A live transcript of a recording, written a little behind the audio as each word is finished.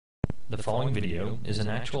The following video is an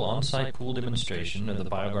actual on-site pool demonstration of the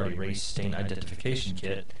BioGuard Erase Stain Identification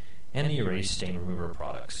Kit and the Erase Stain Remover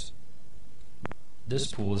products.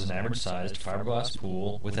 This pool is an average-sized fiberglass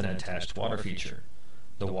pool with an attached water feature.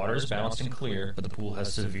 The water is balanced and clear, but the pool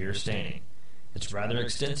has severe staining. It's rather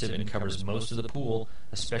extensive and covers most of the pool,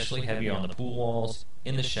 especially heavy on the pool walls,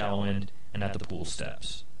 in the shallow end, and at the pool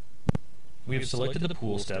steps. We have selected the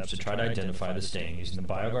pool steps to try to identify the stain using the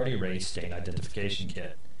BioGuard Erase Stain Identification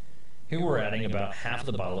Kit. Here we're adding about half of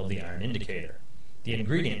the bottle of the iron indicator. The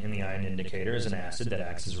ingredient in the iron indicator is an acid that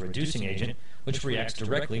acts as a reducing agent, which reacts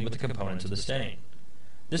directly with the components of the stain.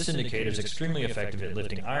 This indicator is extremely effective at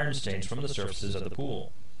lifting iron stains from the surfaces of the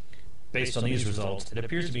pool. Based on these results, it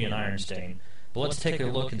appears to be an iron stain, but let's take a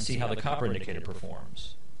look and see how the copper indicator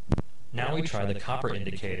performs. Now we try the copper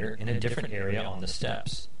indicator in a different area on the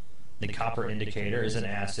steps. The copper indicator is an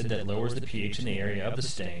acid that lowers the pH in the area of the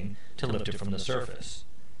stain to lift it from the surface.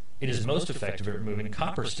 It is most effective at removing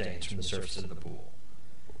copper stains from the surface of the pool.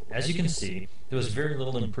 As you can see, there was very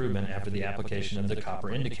little improvement after the application of the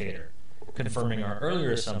copper indicator, confirming our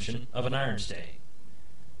earlier assumption of an iron stain.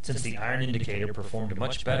 Since the iron indicator performed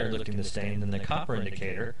much better lifting the stain than the copper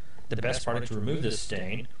indicator, the best product to remove this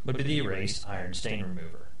stain would be the Erase Iron Stain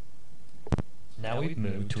Remover. Now we've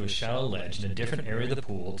moved to a shallow ledge in a different area of the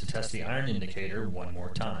pool to test the iron indicator one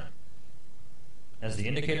more time. As the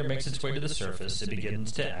indicator makes its way to the surface, it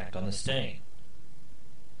begins to act on the stain.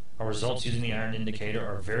 Our results using the iron indicator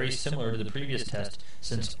are very similar to the previous test,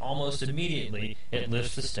 since almost immediately it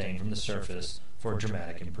lifts the stain from the surface for a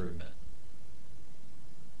dramatic improvement.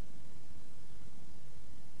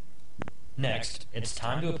 Next, it's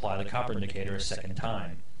time to apply the copper indicator a second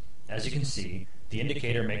time. As you can see, the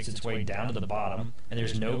indicator makes its way down to the bottom, and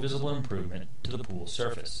there's no visible improvement to the pool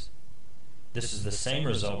surface. This is the same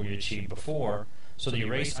result we achieved before, so the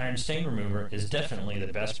Erase Iron Stain Remover is definitely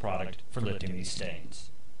the best product for lifting these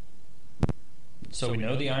stains. So we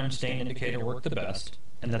know the iron stain indicator worked the best,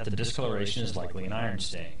 and that the discoloration is likely an iron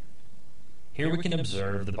stain. Here we can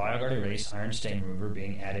observe the BioGuard Erase Iron Stain Remover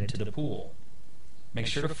being added to the pool. Make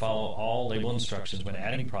sure to follow all label instructions when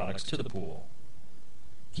adding products to the pool.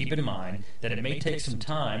 Keep in mind that it may take some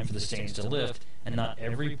time for the stains to lift, and not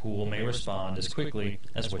every pool may respond as quickly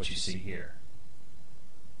as what you see here.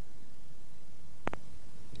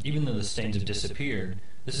 Even though the stains have disappeared,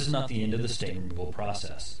 this is not the end of the stain removal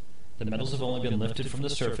process. The metals have only been lifted from the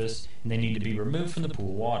surface, and they need to be removed from the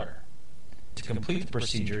pool water. To complete the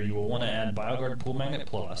procedure, you will want to add BioGuard Pool Magnet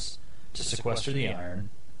Plus to sequester the iron,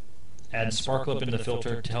 add Sparkle Up into the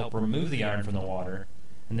filter to help remove the iron from the water,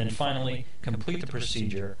 and then finally complete the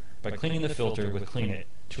procedure by cleaning the filter with Clean It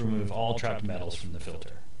to remove all trapped metals from the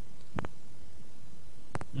filter.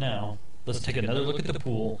 Now, let's take another look at the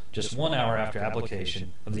pool just 1 hour after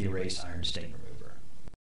application of the Erase Iron Stain Remover.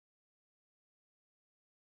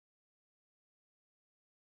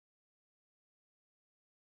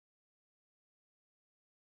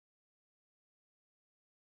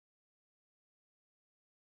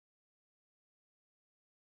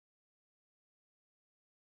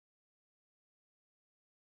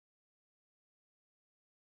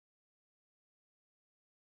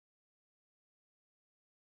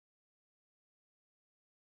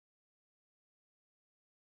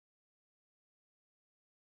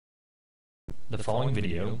 The following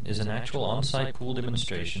video is an actual on-site pool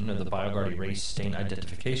demonstration of the BioGuard Erase Stain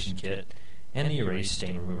Identification Kit and the Erase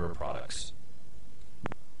Stain Remover products.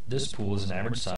 This pool is an average size